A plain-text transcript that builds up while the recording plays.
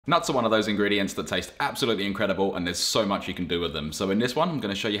Nuts are one of those ingredients that taste absolutely incredible, and there's so much you can do with them. So in this one, I'm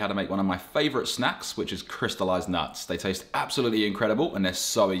going to show you how to make one of my favorite snacks, which is crystallized nuts. They taste absolutely incredible and they're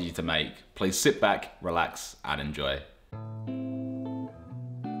so easy to make. Please sit back, relax, and enjoy.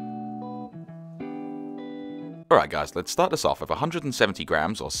 Alright guys, let's start this off with 170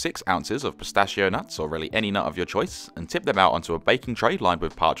 grams or 6 ounces of pistachio nuts, or really any nut of your choice, and tip them out onto a baking tray lined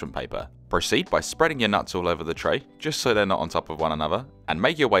with parchment paper. Proceed by spreading your nuts all over the tray, just so they're not on top of one another, and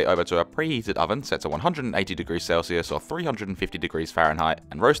make your way over to a preheated oven set to 180 degrees Celsius or 350 degrees Fahrenheit,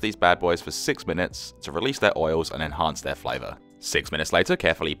 and roast these bad boys for 6 minutes to release their oils and enhance their flavour. 6 minutes later,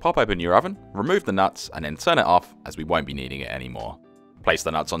 carefully pop open your oven, remove the nuts, and then turn it off, as we won't be needing it anymore. Place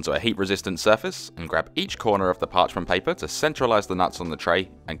the nuts onto a heat-resistant surface, and grab each corner of the parchment paper to centralize the nuts on the tray,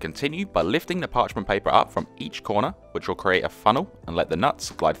 and continue by lifting the parchment paper up from each corner, which will create a funnel, and let the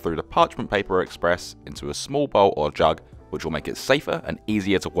nuts glide through the parchment paper express into a small bowl or jug, which will make it safer and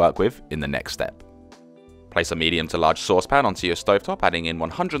easier to work with in the next step. Place a medium to large saucepan onto your stovetop, adding in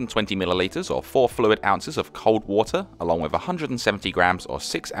 120 milliliters or 4 fluid ounces of cold water, along with 170 grams or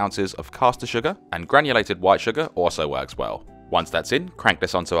 6 ounces of caster sugar, and granulated white sugar also works well. Once that's in, crank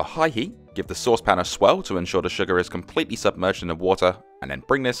this onto a high heat, give the saucepan a swirl to ensure the sugar is completely submerged in the water, and then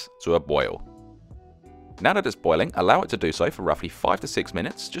bring this to a boil. Now that it's boiling, allow it to do so for roughly 5 to 6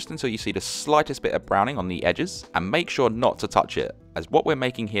 minutes, just until you see the slightest bit of browning on the edges, and make sure not to touch it, as what we're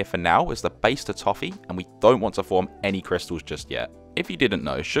making here for now is the base to toffee, and we don't want to form any crystals just yet. If you didn't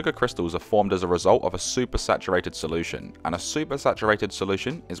know, sugar crystals are formed as a result of a supersaturated solution, and a supersaturated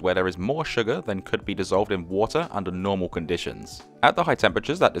solution is where there is more sugar than could be dissolved in water under normal conditions. At the high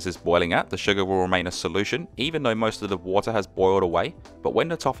temperatures that this is boiling at, the sugar will remain a solution even though most of the water has boiled away, but when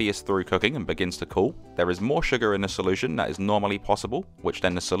the toffee is through cooking and begins to cool, there is more sugar in the solution that is normally possible, which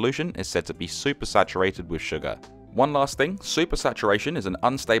then the solution is said to be supersaturated with sugar. One last thing, supersaturation is an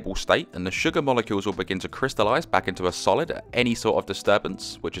unstable state, and the sugar molecules will begin to crystallize back into a solid at any sort of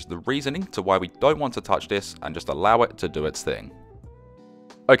disturbance, which is the reasoning to why we don't want to touch this and just allow it to do its thing.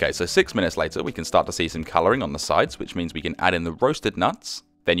 Okay, so 6 minutes later we can start to see some colouring on the sides, which means we can add in the roasted nuts.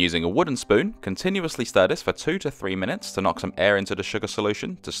 Then using a wooden spoon, continuously stir this for 2 to 3 minutes to knock some air into the sugar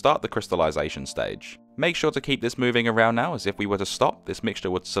solution to start the crystallization stage. Make sure to keep this moving around now, as if we were to stop, this mixture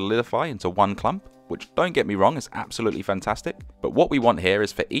would solidify into one clump, which, don't get me wrong, is absolutely fantastic, but what we want here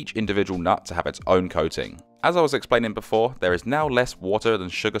is for each individual nut to have its own coating. As I was explaining before, there is now less water than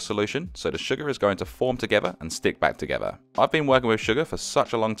sugar solution, so the sugar is going to form together and stick back together. I've been working with sugar for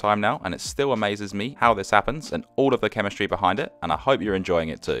such a long time now, and it still amazes me how this happens and all of the chemistry behind it, and I hope you're enjoying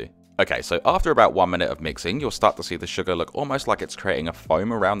it too. Okay, so after about 1 minute of mixing, you'll start to see the sugar look almost like it's creating a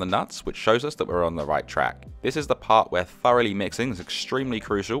foam around the nuts, which shows us that we're on the right track. This is the part where thoroughly mixing is extremely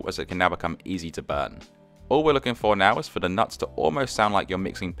crucial, as it can now become easy to burn. All we're looking for now is for the nuts to almost sound like you're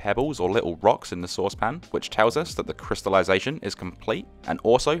mixing pebbles or little rocks in the saucepan, which tells us that the crystallization is complete. And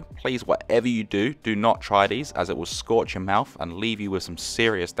also, please, whatever you do, do not try these, as it will scorch your mouth and leave you with some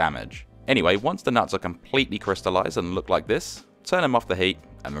serious damage. Anyway, once the nuts are completely crystallized and look like this, turn them off the heat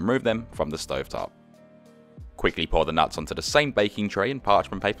and remove them from the stovetop. Quickly pour the nuts onto the same baking tray and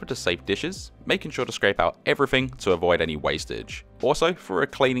parchment paper to save dishes, making sure to scrape out everything to avoid any wastage. Also, for a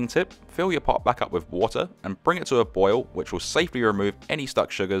cleaning tip, fill your pot back up with water and bring it to a boil, which will safely remove any stuck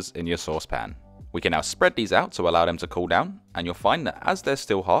sugars in your saucepan. We can now spread these out to allow them to cool down, and you'll find that as they're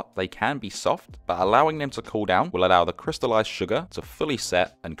still hot, they can be soft, but allowing them to cool down will allow the crystallized sugar to fully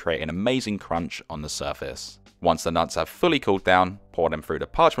set and create an amazing crunch on the surface. Once the nuts have fully cooled down, pour them through the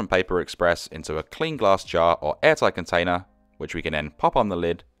parchment paper express into a clean glass jar or airtight container, which we can then pop on the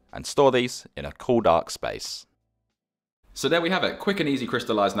lid and store these in a cool, dark space. So there we have it, quick and easy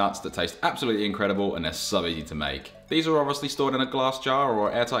crystallized nuts that taste absolutely incredible and they're so easy to make. These are obviously stored in a glass jar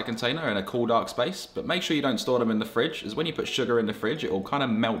or airtight container in a cool, dark space, but make sure you don't store them in the fridge, as when you put sugar in the fridge it will kind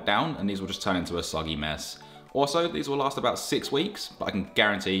of melt down and these will just turn into a soggy mess. Also, these will last about 6 weeks, but I can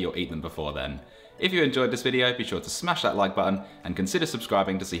guarantee you'll eat them before then. If you enjoyed this video, be sure to smash that like button and consider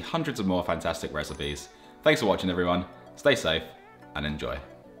subscribing to see hundreds of more fantastic recipes. Thanks for watching everyone, stay safe and enjoy.